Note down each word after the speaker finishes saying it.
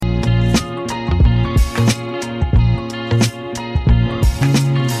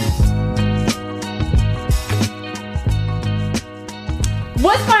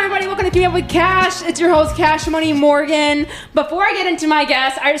Waking Up with Cash. It's your host, Cash Money Morgan. Before I get into my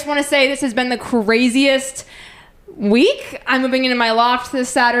guest, I just want to say this has been the craziest week. I'm moving into my loft this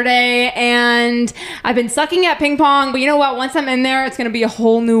Saturday, and I've been sucking at ping pong, but you know what? Once I'm in there, it's going to be a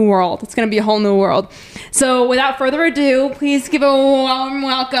whole new world. It's going to be a whole new world. So without further ado, please give a warm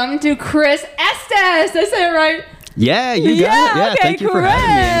welcome to Chris Estes. Did I say it right? Yeah, you got it. Yeah, okay, thank you for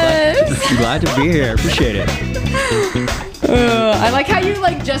having me. I'm glad to be here. Appreciate it. I like how you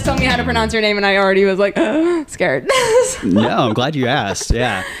just told me how to pronounce your name, and I already was scared. No, I'm glad you asked.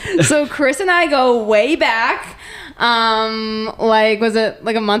 Yeah. So Chris and I go way back. Was it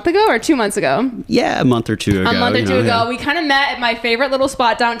a month ago or 2 months ago? Yeah, a month or two ago. A month or two ago. Yeah. We kind of met at my favorite little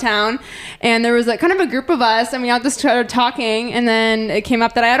spot downtown, and there was kind of a group of us, and we all just started talking, and then it came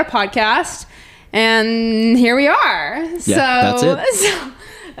up that I had a podcast, and here we are. Yeah, that's it. So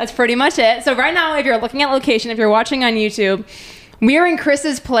that's pretty much it. So right now, if you're looking at location, if you're watching on YouTube, we are in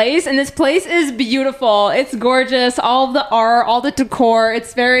Chris's place, and this place is beautiful. It's gorgeous. All the art, all the decor.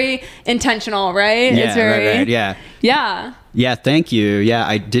 It's very intentional, right? Yeah, it's very, right, yeah. Yeah. Yeah, thank you. Yeah,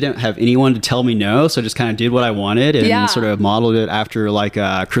 I didn't have anyone to tell me no, so I just kind of did what I wanted and sort of modeled it after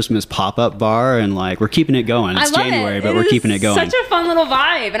a Christmas pop-up bar, and we're keeping it going. It's January, but we're keeping it going. Such a fun little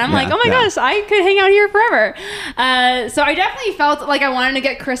vibe, and I'm oh my gosh, I could hang out here forever. So I definitely felt like I wanted to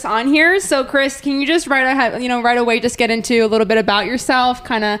get Chris on here. So Chris, can you just right away just get into a little bit about yourself,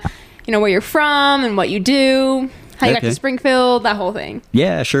 kind of, where you're from and what you do, how you got to Springfield, that whole thing.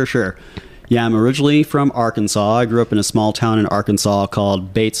 Yeah, sure. Yeah, I'm originally from Arkansas. I grew up in a small town in Arkansas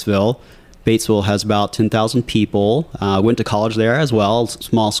called Batesville. Batesville has about 10,000 people. Went to college there as well,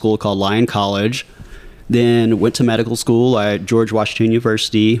 small school called Lyon College. Then went to medical school at George Washington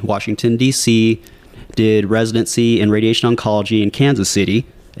University, Washington, D.C. Did residency in radiation oncology in Kansas City.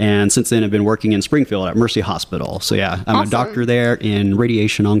 And since then, I've been working in Springfield at Mercy Hospital. So yeah, I'm a doctor there in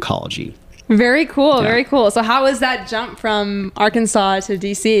radiation oncology. Very cool, very cool. So how was that jump from Arkansas to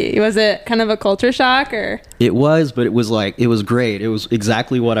DC? Was it kind of a culture shock, or? It was, but it was great. It was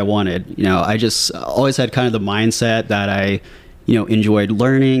exactly what I wanted. I just always had kind of the mindset that I, enjoyed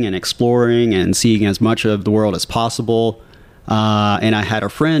learning and exploring and seeing as much of the world as possible. And I had a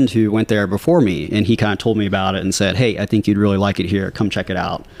friend who went there before me, and he kind of told me about it and said, "Hey, I think you'd really like it here. Come check it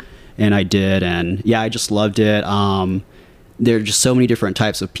out." And I did, and yeah, I just loved it. There are just so many different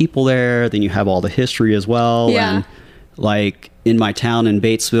types of people there. Then you have all the history as well. Yeah. And in my town in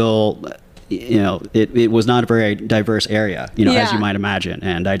Batesville, it was not a very diverse area, as you might imagine.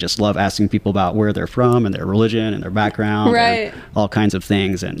 And I just love asking people about where they're from and their religion and their background, right, and all kinds of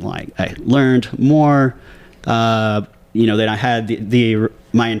things. And I learned more, than I had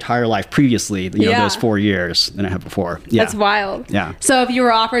my entire life previously, those 4 years than I had before. Yeah. That's wild. Yeah. So if you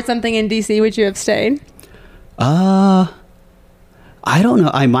were offered something in DC, would you have stayed? I don't know.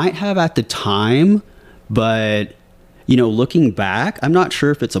 I might have at the time, but, looking back, I'm not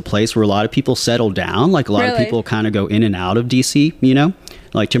sure if it's a place where a lot of people settle down. A lot of people kind of go in and out of DC,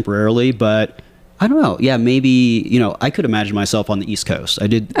 temporarily. But I don't know. Yeah, maybe, I could imagine myself on the East Coast. I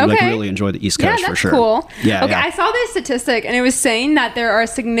did really enjoy the East Coast for sure. Cool. Yeah. Okay, yeah. I saw this statistic, and it was saying that there are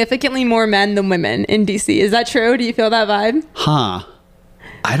significantly more men than women in DC. Is that true? Do you feel that vibe? Huh.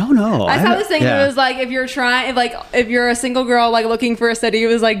 I don't know. I saw this thing. Yeah. It was if you're a single girl looking for a city, it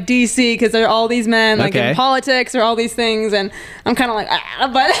was DC, because there are all these men in politics or all these things, and I'm kind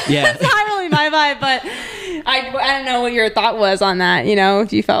of but yeah. It's not really my vibe. But I don't know what your thought was on that.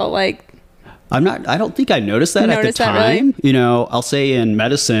 If you felt like. I don't think I noticed that at the time. Really? I'll say in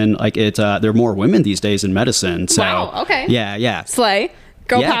medicine, there are more women these days in medicine. So, wow. Okay. Yeah. Slay.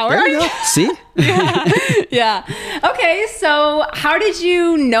 Go power. There you go. See? Yeah. Okay. So how did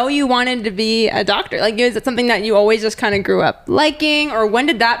you know you wanted to be a doctor? Is it something that you always just kind of grew up liking, or when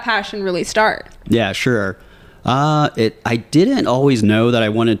did that passion really start? Yeah, sure. I didn't always know that I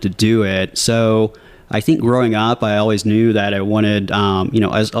wanted to do it. So I think growing up, I always knew that I wanted, I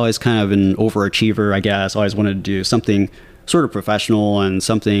was always kind of an overachiever, I guess. I always wanted to do something sort of professional and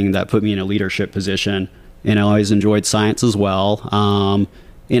something that put me in a leadership position. And I always enjoyed science as well.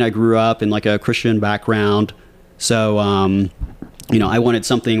 And I grew up in a Christian background. So, I wanted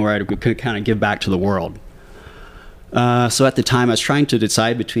something where I could kind of give back to the world. So at the time, I was trying to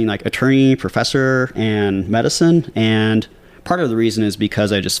decide between attorney, professor, and medicine. And part of the reason is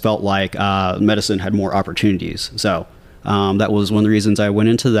because I just felt like medicine had more opportunities. So that was one of the reasons I went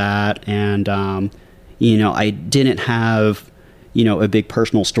into that. And, I didn't have a big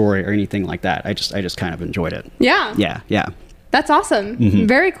personal story or anything like that. I just kind of enjoyed it. Yeah. Yeah. That's awesome. Mm-hmm.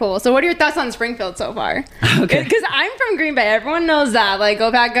 Very cool. So what are your thoughts on Springfield so far? Okay. Because I'm from Green Bay. Everyone knows that.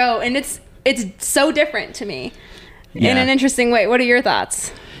 Go Pack Go. And it's so different to me in an interesting way. What are your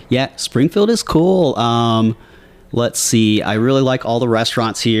thoughts? Yeah, Springfield is cool. Let's see. I really like all the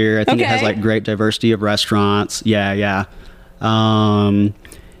restaurants here. I think it has Okay. like great diversity of restaurants. Yeah.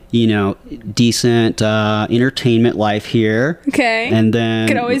 You know, decent entertainment life here. Okay. And then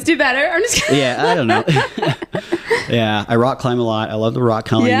Could always do better. I'm just kidding. yeah, I don't know. Yeah, I rock climb a lot. I love the rock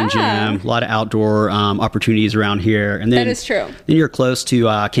climbing Yeah. gym. A lot of outdoor opportunities around here. And then That is true. Then you're close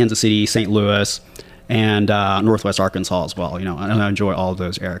to Kansas City, St. Louis, and Northwest Arkansas as well. You know, and I enjoy all of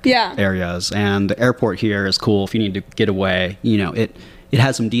those areas. And the airport here is cool if you need to get away. You know, it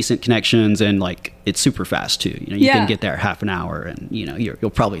has some decent connections, and like it's super fast too. You know, you can get there half an hour, and you know you'll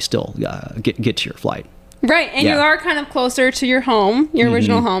probably still get to your flight. Right, and Yeah. you are kind of closer to your home, your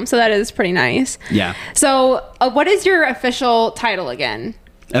original home, so that is pretty nice. Yeah. So, what is your official title again?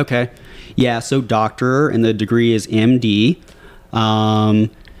 Okay. Yeah, so doctor, and the degree is MD.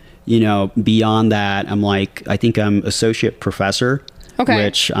 You know, beyond that, I think I'm associate professor. Okay.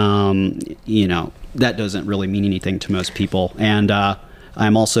 Which, you know, that doesn't really mean anything to most people. And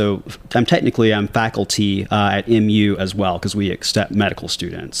I'm faculty at MU as well, because we accept medical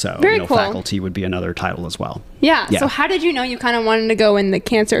students. So, Very you know, cool. faculty would be another title as well. Yeah. Yeah. So, how did you know you kind of wanted to go in the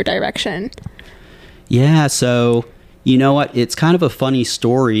cancer direction? Yeah, so you know what? It's kind of a funny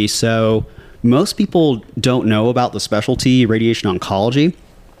story. So most people don't know about the specialty radiation oncology.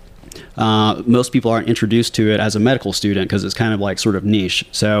 Most people aren't introduced to it as a medical student because it's kind of like sort of niche.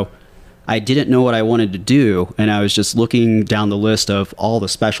 So I didn't know what I wanted to do, and I was just looking down the list of all the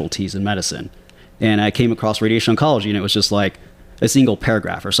specialties in medicine. And I came across radiation oncology, and it was just like a single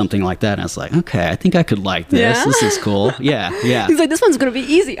paragraph or something like that. And I was like, okay, I think I could like this. Yeah? This is cool. Yeah. He's like, this one's going to be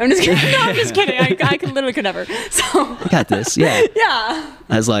easy. I'm just kidding. No, I'm just kidding. I could never. So, I got this. Yeah. yeah.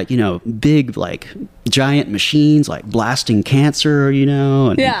 I was like, you know, big, like, giant machines, like blasting cancer, you know,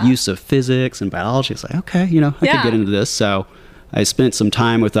 and Yeah. use of physics and biology. It's like, okay, you know, I Yeah. could get into this. So I spent some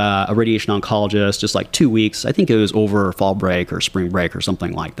time with a radiation oncologist, just like 2 weeks. I think it was over fall break or spring break or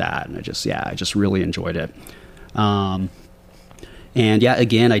something like that. And I just really enjoyed it. And yeah,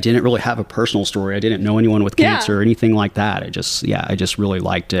 again, I didn't really have a personal story. I didn't know anyone with Yeah. cancer or anything like that. I just really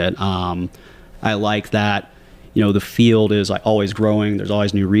liked it. I like that, you know, the field is like always growing. There's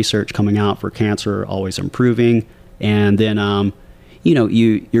always new research coming out for cancer, always improving. And then, you know,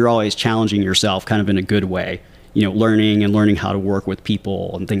 you're always challenging yourself kind of in a good way, you know, learning how to work with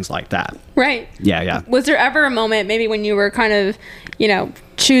people and things like that. Right. Yeah. Was there ever a moment, maybe when you were kind of, you know,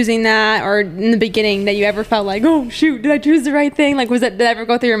 choosing that, or in the beginning, that you ever felt like, oh shoot, did I choose the right thing? Like, did that ever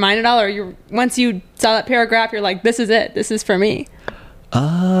go through your mind at all? Or once you saw that paragraph, you're like, this is it. This is for me.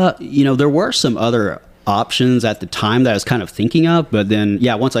 You know, there were some other options at the time that I was kind of thinking of, but then,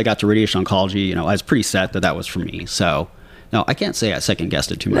 yeah, once I got to radiation oncology, you know, I was pretty set that was for me. So, no, I can't say I second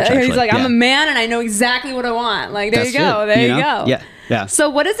guessed it too much. Actually. He's like, I'm Yeah. a man and I know exactly what I want. Like, there That's you go. it, There you you know? go. Yeah. So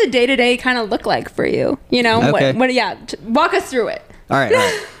what does a day-to-day kind of look like for you? You know, Okay. walk us through it. All right.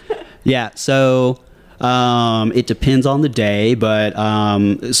 Yeah. So, it depends on the day, but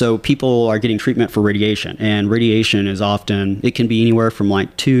so people are getting treatment for radiation, and radiation is often, it can be anywhere from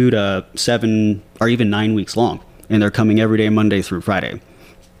like 2 to 7 or even 9 weeks long, and they're coming every day, Monday through Friday.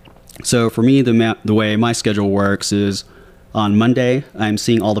 So for me, the way my schedule works is on Monday, I'm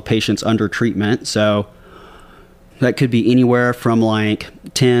seeing all the patients under treatment. So that could be anywhere from like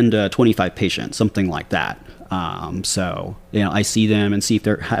 10 to 25 patients, something like that. So, you know, I see them and see if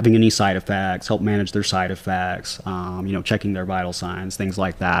they're having any side effects, help manage their side effects, you know, checking their vital signs, things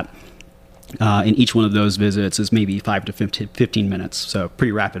like that. And each one of those visits is maybe 5 to 15 minutes. So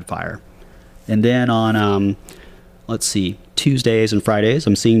pretty rapid fire. And then on, let's see, Tuesdays and Fridays,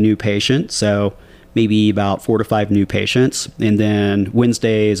 I'm seeing new patients. So maybe about 4 to 5 new patients. And then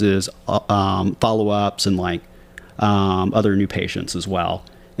Wednesdays is follow-ups and like other new patients as well.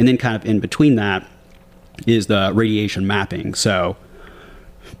 And then kind of in between that is the radiation mapping. So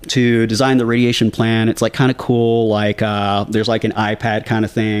to design the radiation plan, it's like kind of cool. Like there's like an iPad kind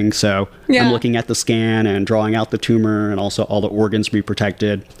of thing. So Yeah. I'm looking at the scan and drawing out the tumor and also all the organs to be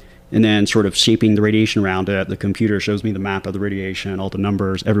protected, and then sort of shaping the radiation around it. The computer shows me the map of the radiation, all the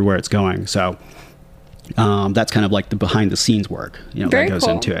numbers, everywhere it's going. So that's kind of like the behind the scenes work, you know, Very that goes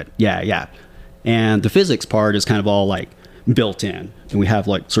cool. into it. Yeah. And the physics part is kind of all like built in, and we have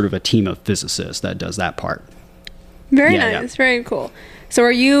like sort of a team of physicists that does that part. Very Yeah, nice. Very cool. So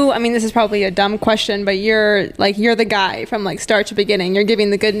are you, I mean, this is probably a dumb question, but you're the guy from like start to beginning. You're giving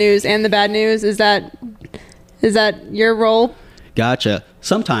the good news and the bad news. Is that your role? Gotcha.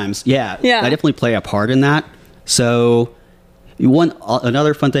 Sometimes, yeah. Yeah. I definitely play a part in that. So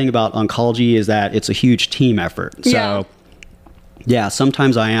another fun thing about oncology is that it's a huge team effort. So yeah,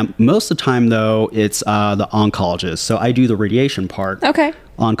 sometimes I am. Most of the time, though, it's the oncologist. So I do the radiation part. Okay.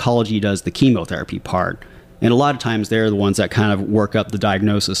 oncology does the chemotherapy part. And a lot of times they're the ones that kind of work up the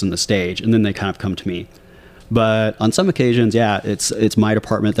diagnosis and the stage, and then they kind of come to me. But on some occasions, yeah, it's my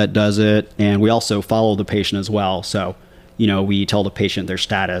department that does it, and we also follow the patient as well. So, we tell the patient their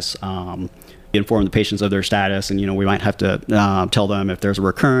status, inform the patients of their status, and we might have to tell them if there's a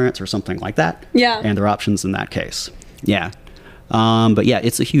recurrence or something like that. Yeah. And their options in that case. Yeah. But yeah,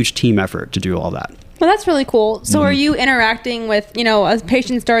 it's a huge team effort to do all that. Well, that's really cool. So are you interacting with, a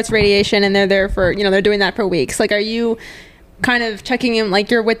patient starts radiation and they're there for, they're doing that for weeks. Like, are you kind of checking in, like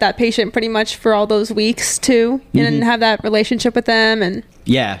you're with that patient pretty much for all those weeks too, and have that relationship with them? And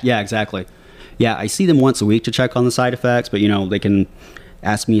yeah, exactly. Yeah, I see them once a week to check on the side effects, but they can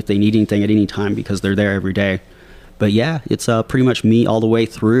ask me if they need anything at any time because they're there every day. But yeah, it's pretty much me all the way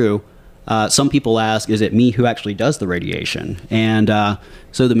through. Some people ask, is it me who actually does the radiation? And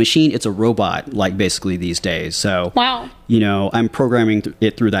so the machine, it's a robot, like basically these days. So, wow. I'm programming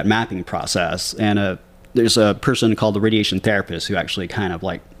it through that mapping process. And there's a person called the radiation therapist who actually kind of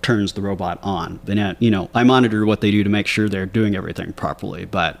like turns the robot on. Then, I monitor what they do to make sure they're doing everything properly.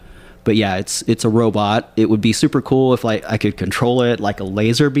 But yeah, it's a robot. It would be super cool if I could control it like a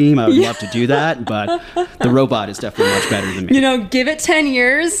laser beam. I would love to do that, but the robot is definitely much better than me. Give it 10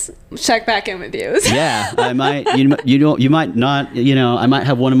 years, check back in with you. Yeah, I might. You might not. I might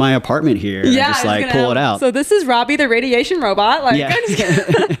have one in my apartment here. Yeah, and just pull it out. So this is Robbie, the radiation robot. Yeah.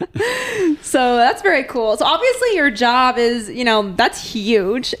 So that's very cool. So obviously your job is, that's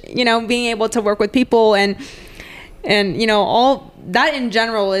huge. Being able to work with people and all that in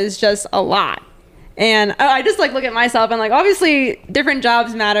general is just a lot. And I just look at myself and obviously different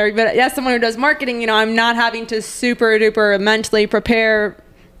jobs matter, but as someone who does marketing, I'm not having to super duper mentally prepare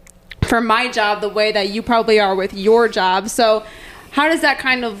for my job the way that you probably are with your job. So how does that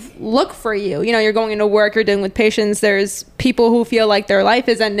kind of look for you? You're going into work, you're dealing with patients, there's people who feel like their life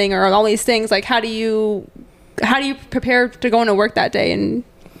is ending or all these things. How do you prepare to go into work that day? And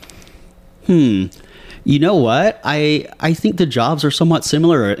You know what? I think the jobs are somewhat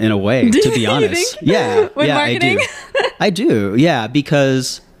similar in a way, to be honest. You think? Yeah. With yeah, marketing? I do. Yeah,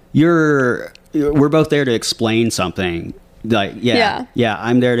 because we're both there to explain something. Yeah,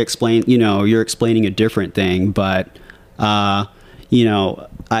 I'm there to explain, you're explaining a different thing, but I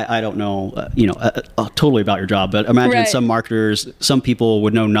don't know, totally about your job, but imagine some marketers, some people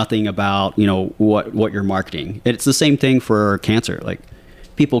would know nothing about, what you're marketing. It's the same thing for cancer.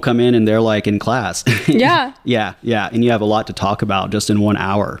 People come in and they're in class. Yeah. yeah. And you have a lot to talk about just in 1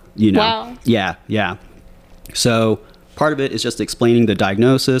 hour, Wow. Yeah. So part of it is just explaining the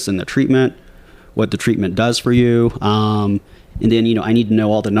diagnosis and the treatment, what the treatment does for you. And then, I need to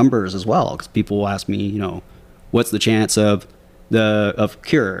know all the numbers as well, because people will ask me, what's the chance of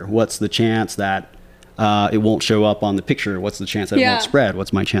cure? What's the chance that it won't show up on the picture? What's the chance that it won't spread?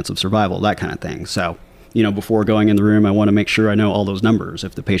 What's my chance of survival? That kind of thing. So, before going in the room, I want to make sure I know all those numbers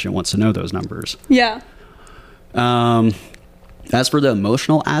if the patient wants to know those numbers. Yeah. As for the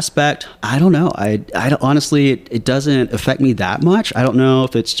emotional aspect, I don't know. I don't, honestly, it doesn't affect me that much. I don't know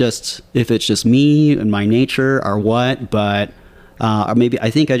if it's just me and my nature or what, but or maybe I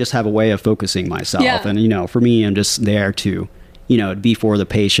think I just have a way of focusing myself. Yeah. And, for me, I'm just there to, be for the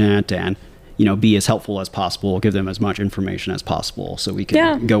patient and, be as helpful as possible, give them as much information as possible so we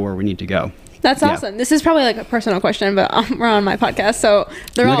can go where we need to go. That's awesome. This is probably a personal question, but we're on my podcast, so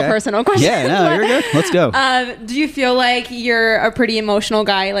they're all personal questions. Yeah, no, you're good. Let's go. Do you feel like you're a pretty emotional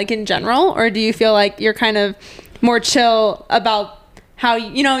guy, in general, or do you feel like you're kind of more chill about how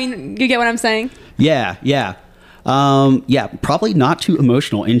you get what I'm saying? Yeah. Probably not too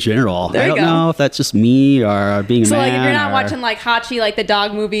emotional in general. I don't know if that's just me or being a man. So if you're not watching Hachi, the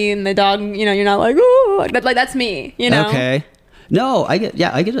dog movie, and the dog, you're not ooh, that's me. Okay. No, I get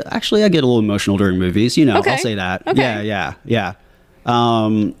a little emotional during movies, I'll say that. Okay. Yeah.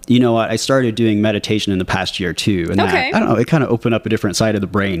 You know what? I started doing meditation in the past year too. And that, I don't know, it kind of opened up a different side of the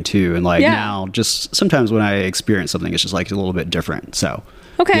brain too. And now just sometimes when I experience something, it's just a little bit different. So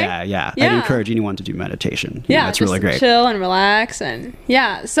yeah. I'd encourage anyone to do meditation. It's really great. Chill and relax. And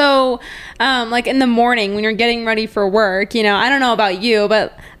so in the morning when you're getting ready for work, I don't know about you,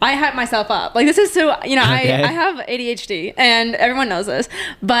 but I hype myself up. This is so, I have ADHD and everyone knows this,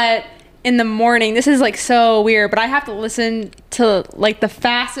 but in the morning, this is so weird, but I have to listen to the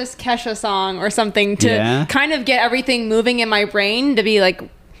fastest Kesha song or something to kind of get everything moving in my brain to be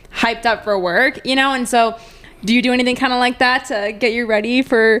hyped up for work, and so do you do anything kind of like that to get you ready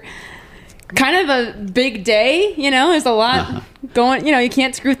for kind of a big day? There's a lot going, you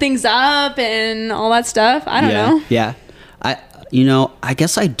can't screw things up and all that stuff. I don't know. Yeah. I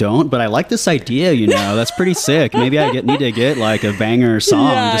guess I don't, but I like this idea, that's pretty sick. Maybe need to get like a banger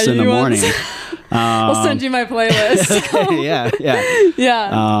song just in the morning. I'll send you my playlist.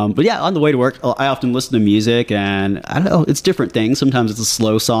 Yeah. But yeah, on the way to work, I often listen to music, and I don't know, it's different things. Sometimes it's a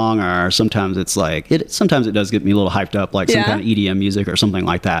slow song, or sometimes it's like, sometimes it does get me a little hyped up, like some kind of EDM music or something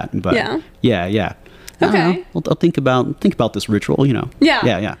like that. But yeah. Okay. I'll think about this ritual,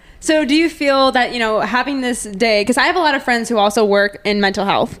 Yeah. So do you feel that, having this day, because I have a lot of friends who also work in mental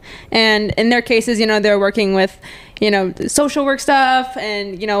health, and in their cases, they're working with, social work stuff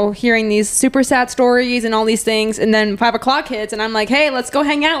and, hearing these super sad stories and all these things. And then 5 o'clock hits and I'm like, hey, let's go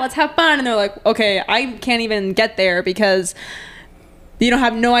hang out. Let's have fun. And they're like, okay, I can't even get there because you don't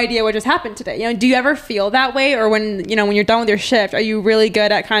have no idea what just happened today. Do you ever feel that way? Or when you're done with your shift, are you really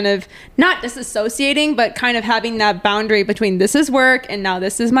good at kind of not disassociating, but kind of having that boundary between this is work and now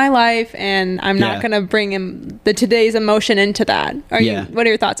this is my life, and I'm not going to bring the today's emotion into that? What are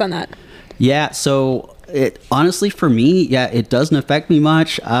your thoughts on that? Yeah. So honestly, for me, it doesn't affect me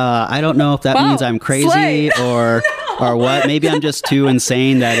much. I don't know if that means I'm crazy or what. Maybe I'm just too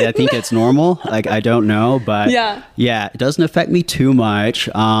insane that I think it's normal. Like, I don't know, but it doesn't affect me too much.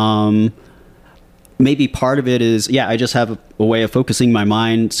 Maybe part of it is, I just have a way of focusing my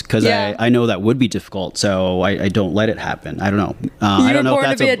mind, because I know that would be difficult, so I don't let it happen. I don't know. I don't know if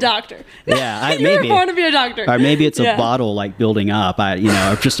that's to be a doctor. Yeah, maybe. You were born to be a doctor. Or maybe it's a bottle like building up.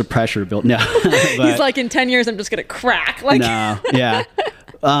 Or just a pressure build. No, he's like, in 10 years, I'm just gonna crack. Like, no, yeah.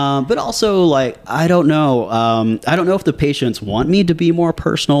 But also, like, I don't know. I don't know if the patients want me to be more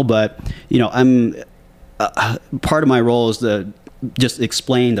personal, but I'm part of my role is to just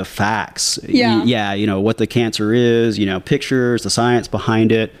explain the facts. What the cancer is, pictures, the science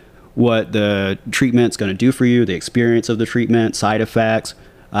behind it, what the treatment's going to do for you, the experience of the treatment, side effects,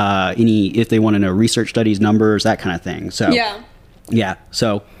 if they want to know research studies, numbers, that kind of thing. So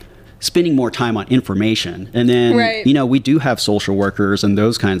so spending more time on information. And then we do have social workers and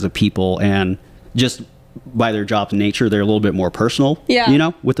those kinds of people, and just by their job nature, they're a little bit more personal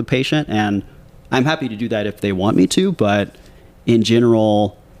with the patient, and I'm happy to do that if they want me to, but in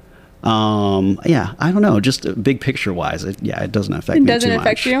general, I don't know, just big picture wise, it doesn't affect me too much. It doesn't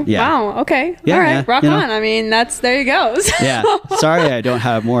affect you? Yeah. Wow, okay. All right, rock on. I mean, there you go. Sorry I don't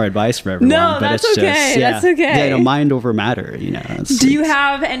have more advice for everyone. No, but that's okay. That's okay. Mind over matter, Do you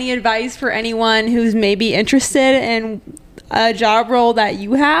have any advice for anyone who's maybe interested in a job role that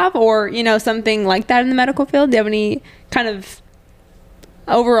you have, or, something like that in the medical field? Do you have any kind of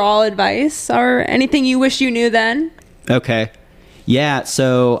overall advice or anything you wish you knew then? Okay. Yeah,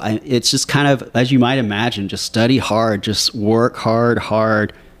 so it's just kind of, as you might imagine, just study hard, just work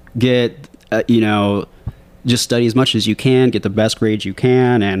hard, get, just study as much as you can, get the best grades you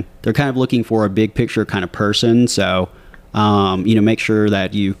can, and they're kind of looking for a big picture kind of person. So, make sure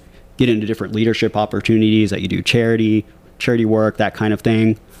that you get into different leadership opportunities, that you do charity work, that kind of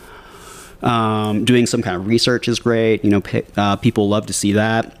thing. Doing some kind of research is great. People love to see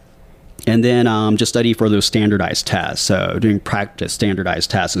that. And then just study for those standardized tests. So doing practice standardized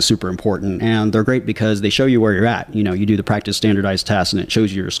tests is super important. And they're great because they show you where you're at. You do the practice standardized test and it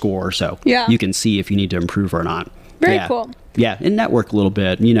shows you your score. So you can see if you need to improve or not. Very cool. Yeah, and network a little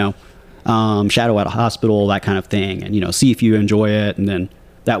bit, shadow at a hospital, that kind of thing. And, see if you enjoy it. And then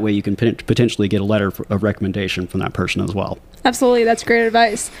that way you can potentially get a letter of recommendation from that person as well. Absolutely. That's great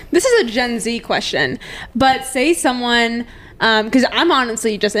advice. This is a Gen Z question, but say someone... because I'm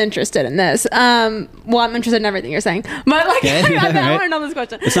honestly just interested in this. I'm interested in everything you're saying. But I want to know this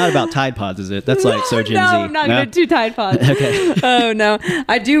question. It's not about Tide Pods, is it? That's so Gen Z. No, I'm not going to do Tide Pods. Okay. Oh, no.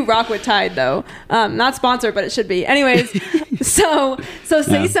 I do rock with Tide, though. Not sponsored, but it should be. Anyways, so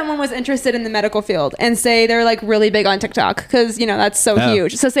say someone was interested in the medical field and say they're like really big on TikTok because, that's so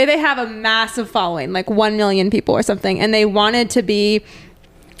huge. So say they have a massive following, like 1 million people or something, and they wanted to be,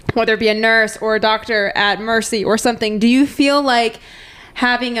 whether it be a nurse or a doctor at Mercy or something. Do you feel like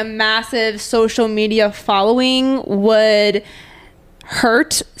having a massive social media following would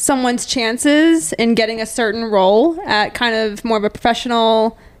hurt someone's chances in getting a certain role at kind of more of a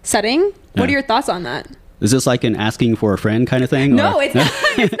professional setting? What are your thoughts on that? Is this like an asking for a friend kind of thing? No, it's not.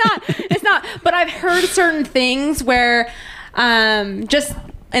 It's not. But I've heard certain things where just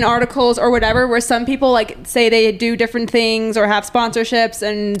in articles or whatever, where some people like say they do different things or have sponsorships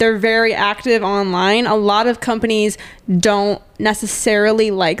and they're very active online. A lot of companies don't necessarily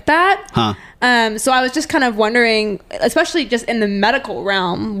like that. So I was just kind of wondering, especially just in the medical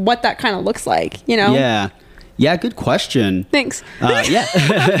realm, what that kind of looks like, Yeah, good question. Thanks.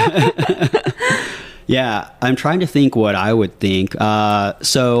 Yeah, I'm trying to think what I would think.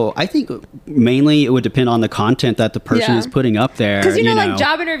 So I think mainly it would depend on the content that the person is putting up there. Because, like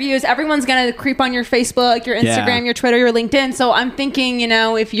job interviews, everyone's going to creep on your Facebook, your Instagram, your Twitter, your LinkedIn. So I'm thinking,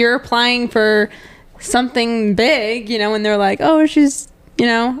 if you're applying for something big, and they're like, oh, she's,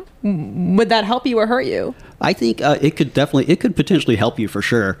 would that help you or hurt you? I think it could potentially help you for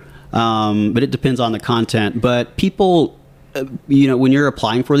sure. But it depends on the content. But people... when you're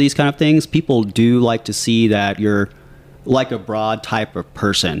applying for these kind of things, people do like to see that you're like a broad type of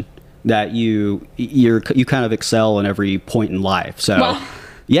person, that you kind of excel in every point in life. So,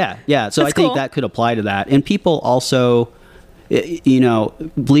 yeah. So I think that could apply to that. And people also,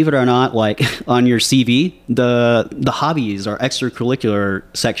 believe it or not, like on your CV, the hobbies or extracurricular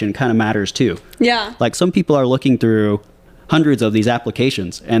section kind of matters too. Yeah. Like some people are looking through hundreds of these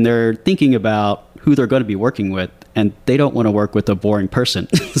applications and they're thinking about who they're going to be working with. And they don't want to work with a boring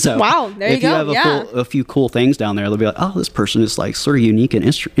person. So wow, there you go. If you have a few cool things down there, they'll be like, oh, this person is like sort of unique and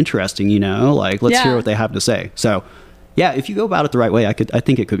interesting, like let's hear what they have to say. So yeah, if you go about it the right way, I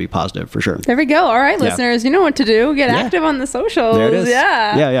think it could be positive for sure. There we go. All right, listeners, you know what to do. Get active on the socials. There it is.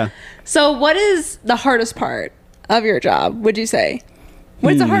 Yeah. So what is the hardest part of your job, would you say?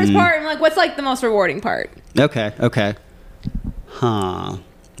 What's the hardest part? And what's the most rewarding part? Okay. The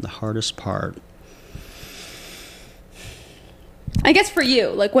hardest part. I guess for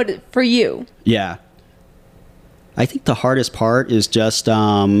you, for you? Yeah. I think the hardest part is just,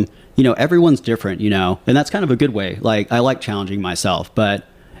 everyone's different, and that's kind of a good way. Like, I like challenging myself, but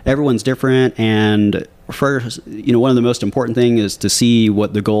everyone's different. And first, one of the most important thing is to see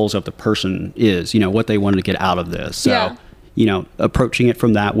what the goals of the person is, what they wanted to get out of this. So, approaching it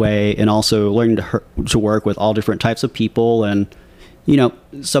from that way, and also learning to work with all different types of people. And,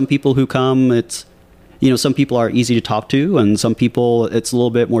 some people who come, it's, some people are easy to talk to, and some people it's a little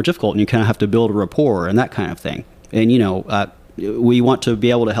bit more difficult, and you kind of have to build a rapport and that kind of thing. And, we want to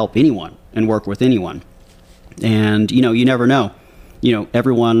be able to help anyone and work with anyone. And, you never know.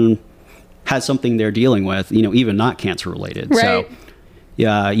 Everyone has something they're dealing with, even not cancer related. Right. So,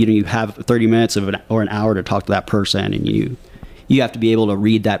 yeah, you have 30 minutes or an hour to talk to that person, and you have to be able to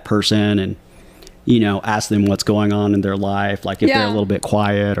read that person and, ask them what's going on in their life, like if they're a little bit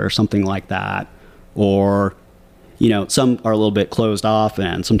quiet or something like that. Or, some are a little bit closed off,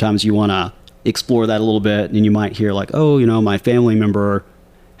 and sometimes you want to explore that a little bit, and you might hear like, oh, my family member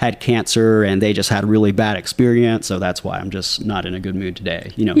had cancer and they just had a really bad experience, so that's why I'm just not in a good mood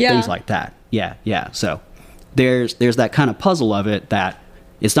today. Things like that. Yeah. So there's that kind of puzzle of it, that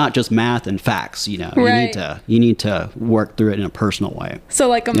it's not just math and facts, Right. You need to work through it in a personal way.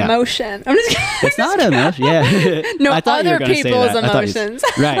 So emotion. I'm just kidding. It's not emotion. Yeah. No, I thought other you were gonna say people's that. emotions.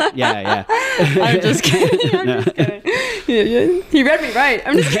 Right. Yeah. I'm just kidding. Just kidding. He read me right.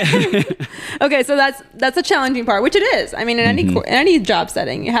 I'm just kidding. Okay, so that's a challenging part, which it is. I mean, in any job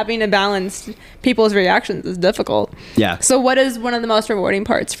setting, having to balance people's reactions is difficult. Yeah. So what is one of the most rewarding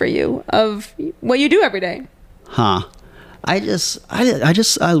parts for you of what you do every day? I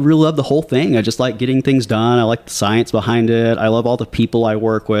really love the whole thing. I just like getting things done. I like the science behind it. I love all the people I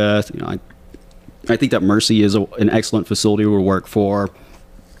work with. I think that Mercy is an excellent facility to work for.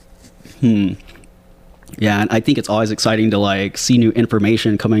 Yeah, and I think it's always exciting to see new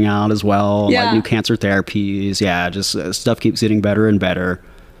information coming out as well, like new cancer therapies. Yeah, just stuff keeps getting better and better.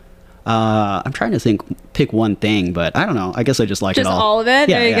 I'm trying to pick one thing, but I don't know. I guess I just like it all. Just all of it?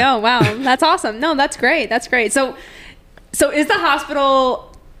 Yeah, there you go. Wow, that's awesome. No, that's great. So is the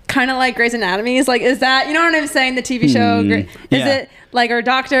hospital kind of like Grey's Anatomy? Is that, you know what I'm saying? The TV show? Is it are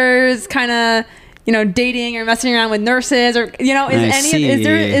doctors kind of, dating or messing around with nurses, or,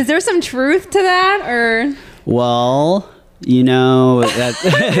 is there some truth to that, or? Well, that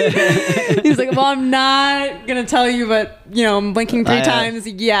he's like, well, I'm not going to tell you, but, I'm blinking 3 times.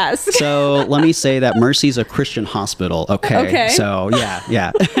 Yes. So let me say that Mercy's a Christian hospital. Okay. So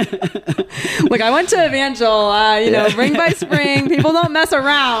yeah. Like, I went to Evangel, Ring by Spring. People don't mess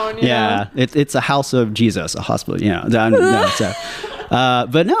around. You know? It's a house of Jesus, a hospital.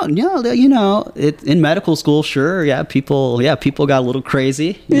 But no, in medical school, sure, people got a little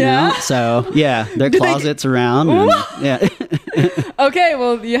crazy. You know? So their closets around. And, Okay,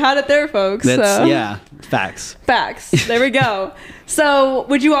 well, you had it there, folks. Facts. There we go. So,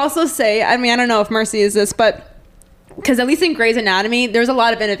 would you also say? I mean, I don't know if Mercy is this, but. Because at least in Grey's Anatomy, there's a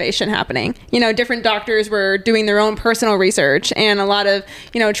lot of innovation happening. Different doctors were doing their own personal research, and a lot of,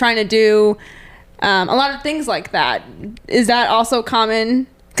 trying to do a lot of things like that. Is that also common?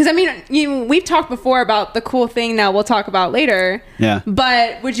 Because, I mean, we've talked before about the cool thing that we'll talk about later. Yeah.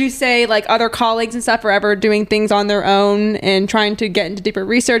 But would you say, other colleagues and stuff are ever doing things on their own and trying to get into deeper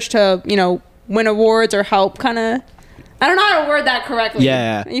research to, win awards or help kind of, I don't know how to word that correctly.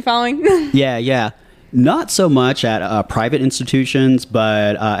 Yeah. Are you following? Yeah. Not so much at private institutions,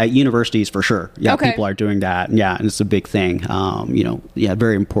 but at universities for sure. Yeah, Okay. people are doing that. Yeah, and it's a big thing.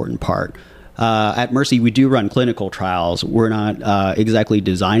 Very important part. At Mercy, we do run clinical trials. We're not exactly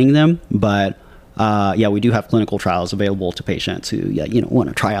designing them, but we do have clinical trials available to patients who want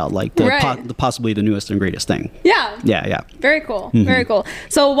to try out like possibly the newest and greatest thing. Yeah. Yeah. Very cool. Very cool.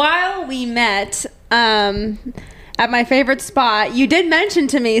 So while we met at my favorite spot, you did mention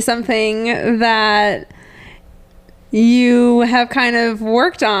to me something that you have kind of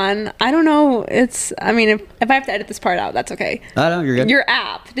worked on. I don't know. If I have to edit this part out, that's okay. No, you're good. Your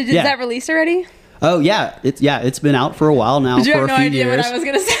app. Is that released already? Oh yeah, it's been out for a while now. Did you for have a no few idea years. what I was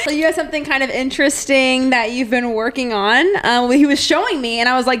gonna say? So you have something kind of interesting that you've been working on. He was showing me, and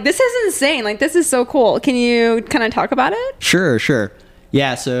I was like, "This is insane! Like, this is so cool." Can you kind of talk about it? Sure.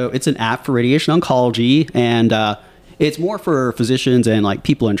 Yeah, so it's an app for radiation oncology, and it's more for physicians and like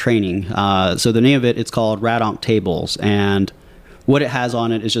people in training. So the name of it's called RadOnc Tables, and what it has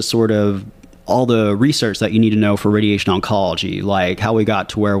on it is just sort of all the research that you need to know for radiation oncology, like how we got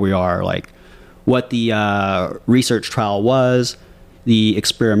to where we are, like what the research trial was, the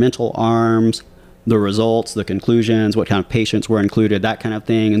experimental arms, the results, the conclusions, what kind of patients were included, that kind of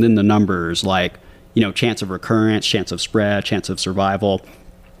thing, and then the numbers like, chance of recurrence, chance of spread, chance of survival.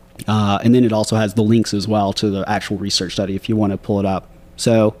 And then it also has the links as well to the actual research study if you want to pull it up.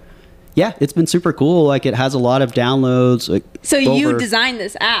 So, yeah, it's been super cool. Like, it has a lot of downloads. So you designed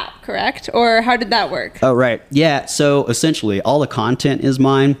this app, correct? Or how did that work? Oh, right. Yeah, so essentially all the content is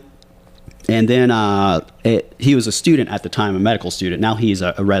mine. And then he was a student at the time, a medical student. Now he's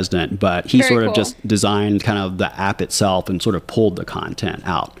a resident, but he Very sort of cool. just designed kind of the app itself and sort of pulled the content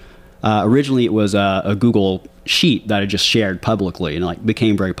out. Originally, it was a Google sheet that I just shared publicly and like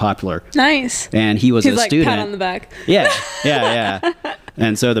became very popular. Nice. And he was He's a like, student. pat on the back. Yeah.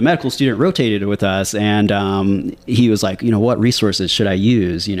 And so the medical student rotated with us, and he was like, what resources should I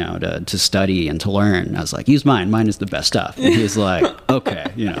use, to study and to learn? And I was like, use mine. Mine is the best stuff. And he was like, okay.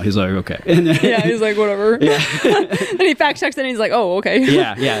 He's like, okay. And then, Yeah, he's like, whatever. Yeah. Then he fact checks it and he's like, oh, okay.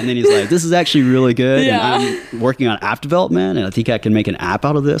 Yeah. And then he's like, this is actually really good. Yeah. And I'm working on app development, and I think I can make an app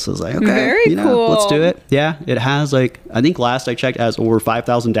out of this. I was like, okay, Very cool. let's do it. Yeah. It has I think last I checked, it has over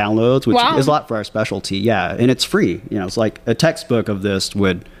 5,000 downloads, which Wow. is a lot for our specialty. Yeah. And it's free. It's like a textbook of this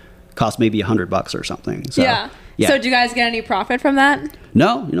would cost maybe $100 or something. So, Yeah. So do you guys get any profit from that?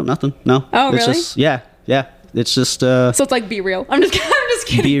 No, nothing. No. Oh, It's really? just, yeah. It's just So it's like Be Real. I'm just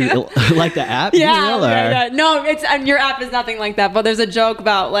kidding. like the app. Yeah, Be Real, or- yeah. No, it's your app is nothing like that. But there's a joke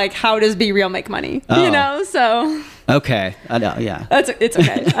about like how does Be Real make money? Oh. So Okay. I know. Yeah. it's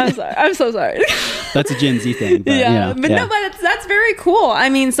okay. I'm sorry. I'm so sorry. That's a Gen Z thing. But, No, but that's very cool.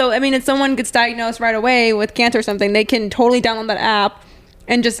 If someone gets diagnosed right away with cancer or something, they can totally download that app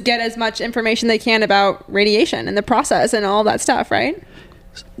and just get as much information they can about radiation and the process and all that stuff, right?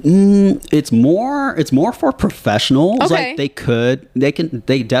 It's more for professionals. Okay. Like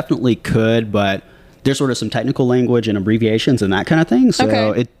they definitely could, but there's sort of some technical language and abbreviations and that kind of thing. So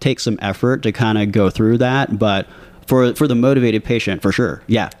Okay. it takes some effort to kind of go through that. But for the motivated patient, for sure,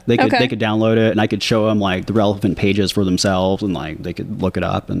 yeah, they could download it, and I could show them like the relevant pages for themselves, and like they could look it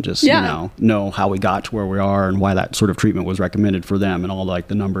up and just know how we got to where we are and why that sort of treatment was recommended for them, and all like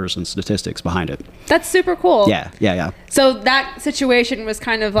the numbers and statistics behind it. That's super cool. Yeah. So that situation was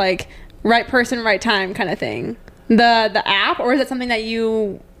kind of like right person, right time kind of thing. The app, or is it something that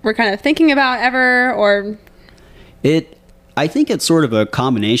you were kind of thinking about ever, or? I think it's sort of a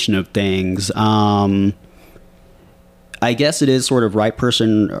combination of things. I guess it is sort of right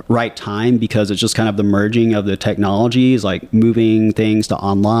person, right time, because it's just kind of the merging of the technologies, like moving things to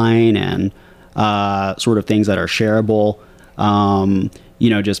online and sort of things that are shareable.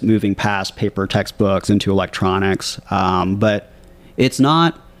 Just moving past paper textbooks into electronics. But it's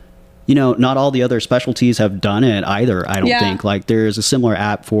not, not all the other specialties have done it either, I don't think. Like, there's a similar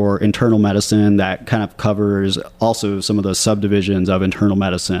app for internal medicine that kind of covers also some of the subdivisions of internal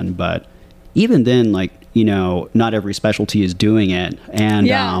medicine. But even then, like, not every specialty is doing it. And,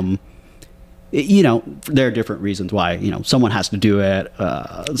 there are different reasons why, someone has to do it.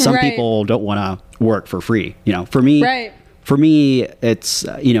 Some Right. people don't want to work for free. For me, Right. it's,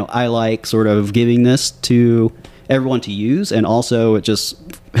 I like sort of giving this to everyone to use. And also it just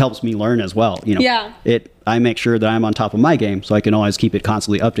helps me learn as well. I make sure that I'm on top of my game, so I can always keep it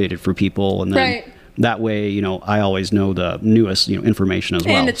constantly updated for people. And then Right. that way, I always know the newest, information as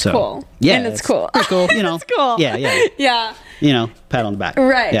well. And it's cool. Yeah. And it's cool. Pretty cool, It's cool. Yeah. Yeah. pat on the back.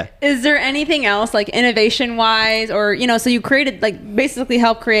 Right. Yeah. Is there anything else like innovation wise, or, so you created, like, basically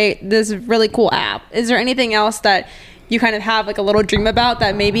helped create this really cool app. Is there anything else that you kind of have like a little dream about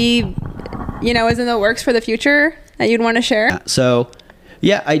that maybe, is in the works for the future that you'd want to share? So,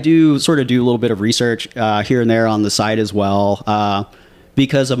 yeah, I do sort of do a little bit of research here and there on the site as well.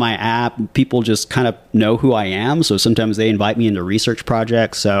 Because of my app, people just kind of know who I am. So sometimes they invite me into research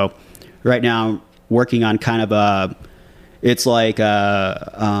projects. So right now I'm working on kind of it's like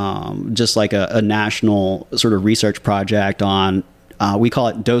just like a national sort of research project on, we call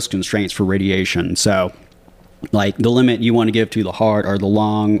it dose constraints for radiation. So like the limit you want to give to the heart or the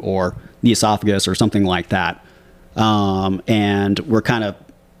lung or the esophagus or something like that. And we're kind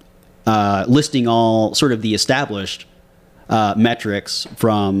of listing all sort of the established metrics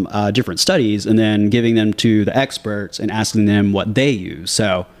from different studies and then giving them to the experts and asking them what they use.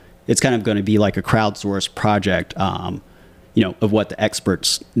 So it's kind of going to be like a crowdsourced project, of what the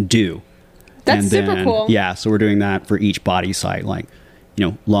experts do. That's super cool. Yeah. So we're doing that for each body site, like,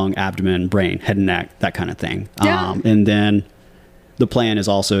 lung, abdomen, brain, head and neck, that kind of thing. Yeah. And then the plan is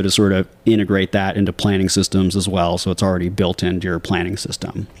also to sort of integrate that into planning systems as well. So it's already built into your planning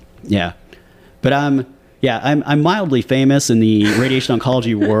system. Yeah. But I'm mildly famous in the radiation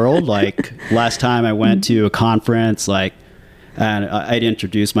oncology world. Like last time I went to a conference, and I'd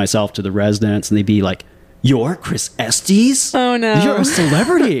introduce myself to the residents and they'd be like, "You're Chris Estes? Oh no. You're a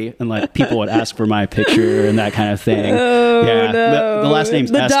celebrity." And like people would ask for my picture and that kind of thing. Oh yeah. No. The last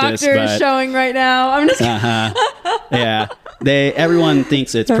name's the Estes. The doctor is showing right now. I'm just yeah. Everyone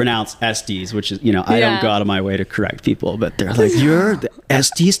thinks it's pronounced Estes, which is, I don't go out of my way to correct people, but they're like, "You're the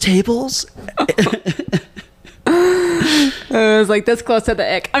Estes tables?" I was like this close to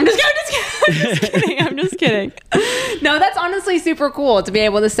the ick. I'm just kidding. No, that's honestly super cool to be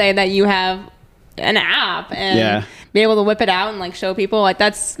able to say that you have an app and be able to whip it out and like show people. Like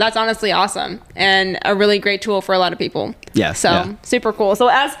that's honestly awesome and a really great tool for a lot of people. Yeah. So super cool. So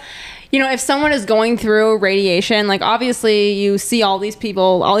as if someone is going through radiation, like obviously you see all these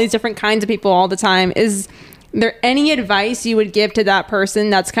people, all these different kinds of people all the time. Is there any advice you would give to that person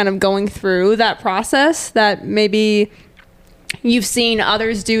that's kind of going through that process that maybe you've seen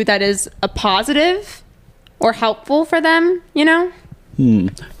others do that is a positive or helpful for them,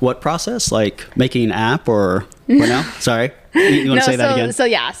 What process? Like making an app or what now? Sorry. You want to say that again? So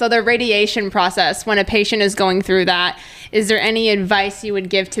the radiation process, when a patient is going through that, is there any advice you would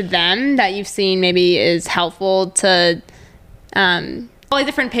give to them that you've seen maybe is helpful to all the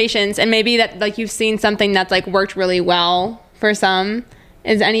different patients, and maybe that like you've seen something that's like worked really well for some?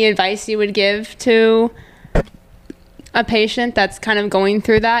 Is any advice you would give to a patient that's kind of going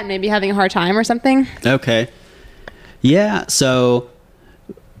through that and maybe having a hard time or something? Okay. Yeah. So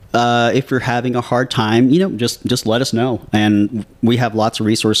if you're having a hard time, just let us know. And we have lots of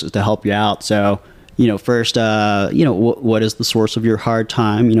resources to help you out. So, first, what is the source of your hard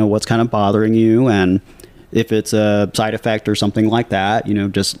time? What's kind of bothering you? And if it's a side effect or something like that,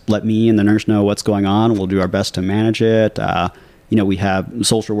 just let me and the nurse know what's going on. We'll do our best to manage it. We have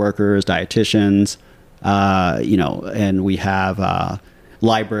social workers, dietitians, and we have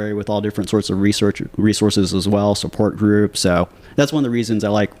library with all different sorts of resources as well, support groups. So that's one of the reasons I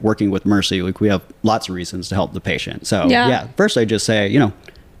like working with Mercy. Like we have lots of reasons to help the patient. So first I just say,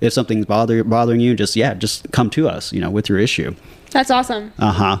 if something's bothering you, just come to us, with your issue. That's awesome.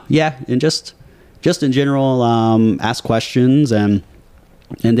 Yeah. And just in general, ask questions and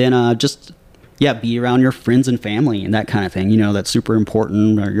then be around your friends and family and that kind of thing. That's super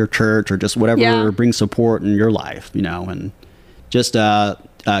important, or your church or just whatever brings support in your life, and just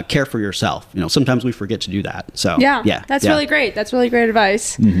care for yourself. Sometimes we forget to do that. So that's really great. That's really great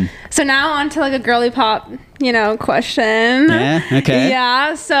advice. Mm-hmm. So now on to like a girly pop, question. Yeah. Okay.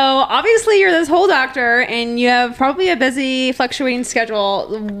 Yeah. So obviously you're this whole doctor and you have probably a busy fluctuating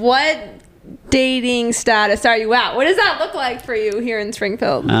schedule. What dating status are you at? What does that look like for you here in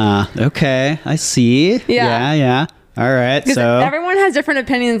Springfield? Okay. I see. Yeah. All right. So everyone has different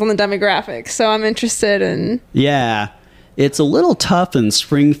opinions on the demographics. So I'm interested in. Yeah. It's a little tough in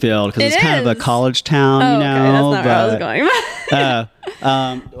Springfield because it's kind of a college town, Okay. That's not where I was going.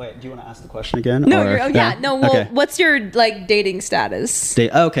 Wait, do you want to ask the question again? No, okay. What's your like dating status?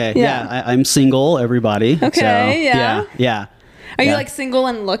 Okay. Yeah. I'm single, everybody. Okay. So, yeah. Are you like single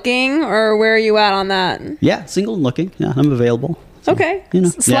and looking, or where are you at on that? Yeah, single and looking. Yeah, I'm available. So, okay.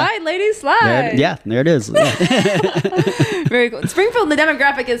 Slide, ladies, slide. There it is. Yeah. Very cool. Springfield, the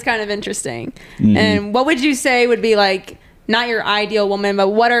demographic is kind of interesting. Mm-hmm. And what would you say would be like, not your ideal woman, but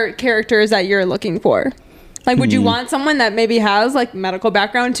what are characters that you're looking for? Like, would you want someone that maybe has like medical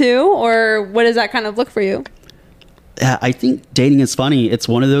background too, or what does that kind of look for you? I think dating is funny. It's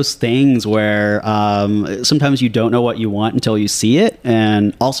one of those things where sometimes you don't know what you want until you see it.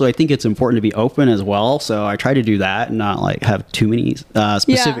 And also, I think it's important to be open as well. So I try to do that and not like have too many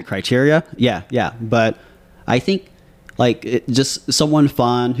specific criteria. Yeah. But I think just someone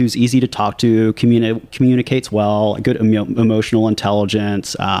fun who's easy to talk to, communicates well, good emotional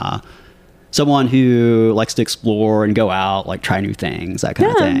intelligence, someone who likes to explore and go out, like try new things, that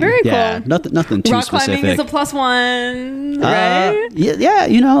kind of thing. Very cool. Nothing too Rock specific. climbing is a +1, right?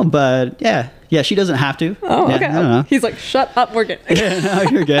 Yeah, but yeah, she doesn't have to. Oh, yeah, okay. I don't know. He's like, shut up, Morgan. No,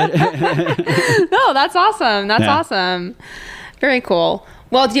 you're good. No, that's awesome. That's awesome. Very cool.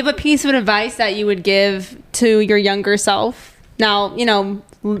 Well, do you have a piece of advice that you would give to your younger self? Now,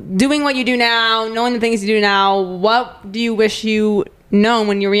 doing what you do now, knowing the things you do now, what do you wish you known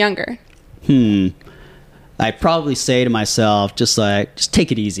when you were younger? I'd probably say to myself, just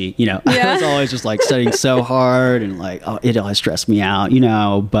take it easy. I was always just like studying so hard and it always stressed me out,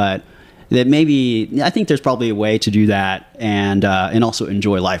 but that maybe I think there's probably a way to do that and also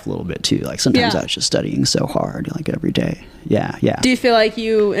enjoy life a little bit too. Like sometimes I was just studying so hard, like every day. Yeah. Do you feel like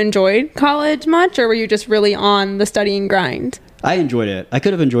you enjoyed college much, or were you just really on the studying grind? I enjoyed it. I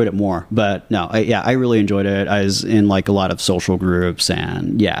could have enjoyed it more, but no, I really enjoyed it. I was in like a lot of social groups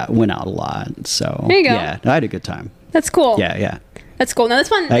and went out a lot. So there you go. Yeah, I had a good time. That's cool. Yeah. That's cool. Now this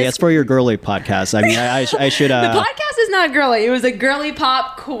one, it's for your girly podcast. I mean, I should. The podcast is not girly. It was a girly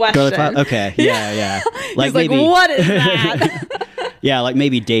pop question. Girly pop? Okay. Yeah. He's like, what is that? Yeah, like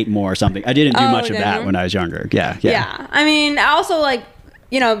maybe date more or something. I didn't do much of that when I was younger. Yeah. I mean, I also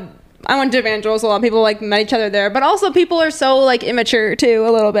I went to Evangelos. A lot of people met each other there, but also people are so immature too,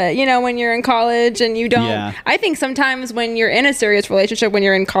 a little bit. When you're in college and you don't. Yeah. I think sometimes when you're in a serious relationship, when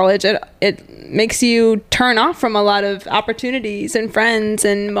you're in college, it makes you turn off from a lot of opportunities and friends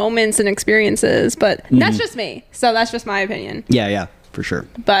and moments and experiences. But that's just me. So that's just my opinion. Yeah, for sure.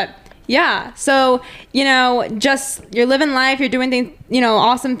 But yeah, so just you're living life, you're doing things,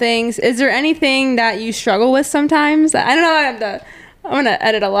 awesome things. Is there anything that you struggle with sometimes? I don't know. I'm going to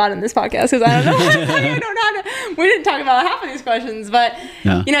edit a lot in this podcast because I don't know. We didn't talk about half of these questions, but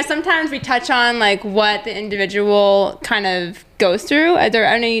sometimes we touch on what the individual kind of goes through. Are there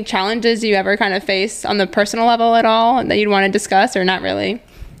any challenges you ever kind of face on the personal level at all that you'd want to discuss, or not really?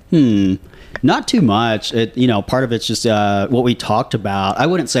 Not too much. Part of it's just what we talked about. I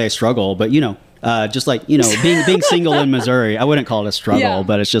wouldn't say a struggle, but just being single in Missouri, I wouldn't call it a struggle,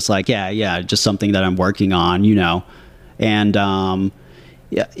 but it's just just something that I'm working on, and I'm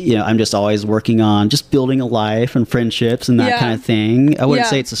just always working on just building a life and friendships and that kind of thing. I wouldn't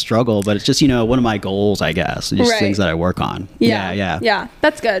say it's a struggle, but it's just one of my goals, I guess. Just things that I work on. Yeah.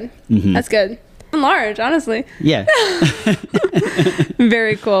 That's good. That's good. Large, honestly. Yeah.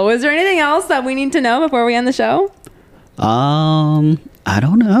 Very cool. Was there anything else that we need to know before we end the show? I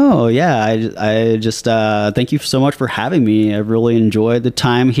don't know. Yeah, I just thank you so much for having me. I've really enjoyed the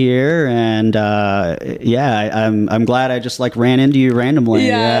time here, and I'm glad I just ran into you randomly.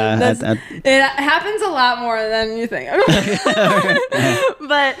 Yeah, it happens a lot more than you think.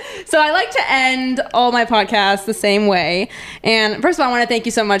 But so I like to end all my podcasts the same way. And first of all, I want to thank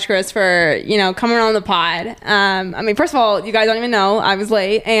you so much, Chris, for coming on the pod. First of all, you guys don't even know I was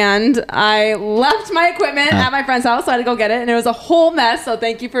late, and I left my equipment at my friend's house, so I had to go get it, and it was a whole mess. So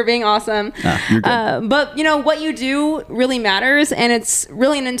thank you for being awesome. You're good. But what you do really matters, and it's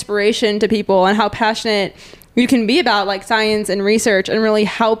really an inspiration to people, and how passionate you can be about science and research and really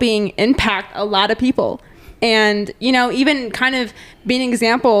helping impact a lot of people. And even kind of being an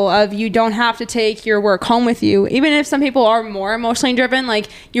example of you don't have to take your work home with you, even if some people are more emotionally driven.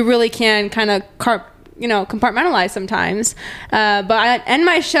 You really can kind of compartmentalize sometimes. But I end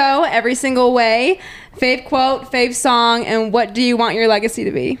my show every single way. Fave quote, fave song, and what do you want your legacy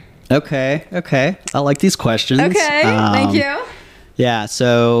to be? Okay. I like these questions. Okay, thank you. Yeah,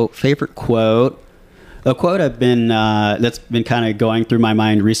 so favorite quote. A quote I've been that's been kind of going through my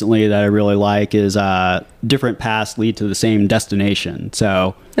mind recently that I really like is different paths lead to the same destination.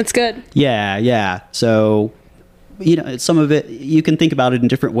 So that's good. Yeah. So some of it, you can think about it in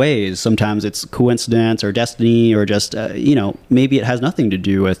different ways. Sometimes it's coincidence or destiny, or just, maybe it has nothing to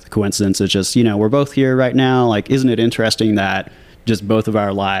do with coincidence. It's just, we're both here right now. Isn't it interesting that just both of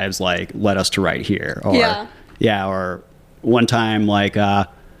our lives, led us to right here? Or, or one time, I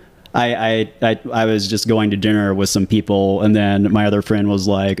was just going to dinner with some people, and then my other friend was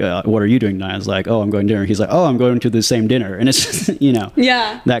like, what are you doing tonight? I was like, oh, I'm going to dinner. He's like, oh, I'm going to the same dinner. And it's just,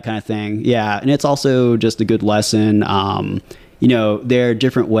 that kind of thing. Yeah. And it's also just a good lesson. There are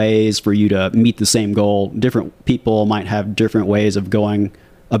different ways for you to meet the same goal. Different people might have different ways of going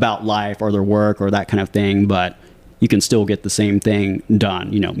about life or their work or that kind of thing. But you can still get the same thing done,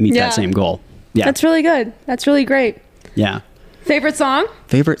 meet Yeah. that same goal. Yeah. That's really good. That's really great. Yeah. Favorite song?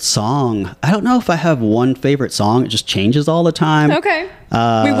 Favorite song? I don't know if I have one favorite song. It just changes all the time. Okay.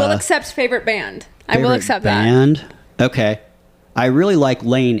 We will accept favorite band. I will Favorite accept band? Okay. I really like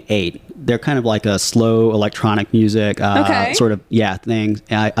Lane 8. They're kind of like a slow electronic music Okay. sort of, thing.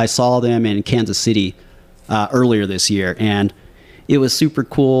 I saw them in Kansas City earlier this year, and it was super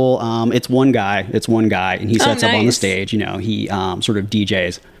cool. It's one guy, and he sets up on the nice. stage. He sort of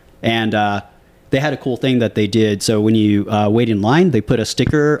DJs. And they had a cool thing that they did. So when you wait in line, they put a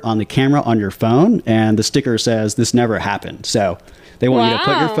sticker on the camera on your phone, and the sticker says, "This never happened." So they want you to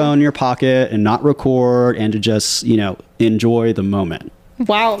put your Wow. phone in your pocket and not record, and to just, enjoy the moment.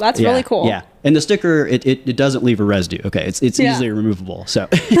 Wow, that's Yeah, really cool. Yeah. And the sticker, it doesn't leave a residue. Okay. It's Yeah. easily removable. So,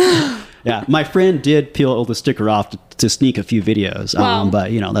 yeah. My friend did peel the sticker off to sneak a few videos. Wow.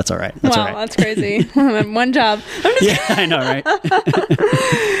 But, that's all right. That's all Wow, right. that's crazy. One job. I'm just Yeah, I know, right?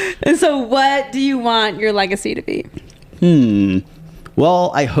 And so what do you want your legacy to be?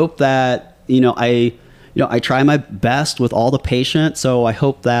 Well, I hope that, I try my best with all the patients. So I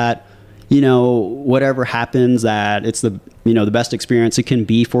hope that, whatever happens, that it's the best experience it can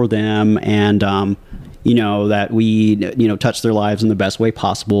be for them. And, that we, touch their lives in the best way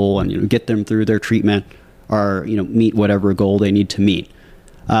possible, and, get them through their treatment, or, meet whatever goal they need to meet.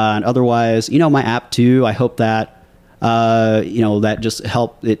 And otherwise, my app too, I hope that, that just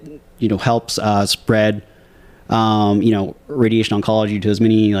helps spread, radiation oncology to as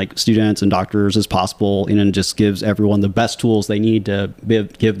many students and doctors as possible, and just gives everyone the best tools they need to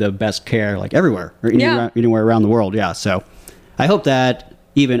give the best care, everywhere, or anywhere around the world. Yeah. So I hope that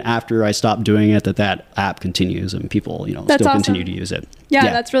even after I stop doing it, that app continues and people, That's still awesome. continue to use it. Yeah,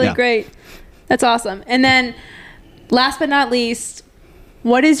 that's really yeah. great. That's awesome. And then last but not least,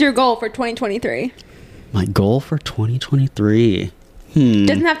 what is your goal for 2023? My goal for 2023.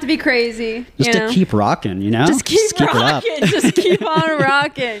 Doesn't have to be crazy. Just to keep rocking, Just keep it up. rocking. Just keep on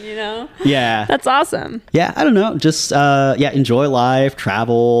rocking, Yeah. That's awesome. Yeah, I don't know. Just enjoy life,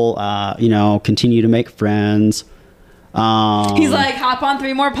 travel, continue to make friends. He's like, hop on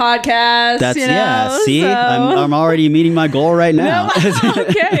 3 more podcasts. That's see, so- I'm already meeting my goal right now.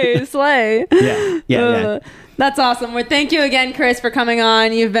 Okay, slay. Yeah. That's awesome. Well, thank you again, Chris, for coming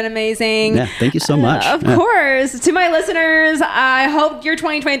on. You've been amazing. Yeah, thank you so much. Of Yeah. course. To my listeners, I hope your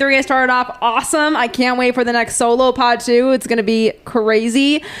 2023 has started off awesome. I can't wait for the next solo pod too. It's going to be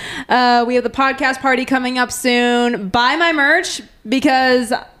crazy. We have the podcast party coming up soon. Buy my merch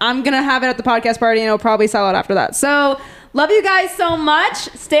because I'm going to have it at the podcast party and it'll probably sell out after that. So love you guys so much.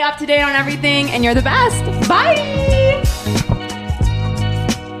 Stay up to date on everything and you're the best. Bye.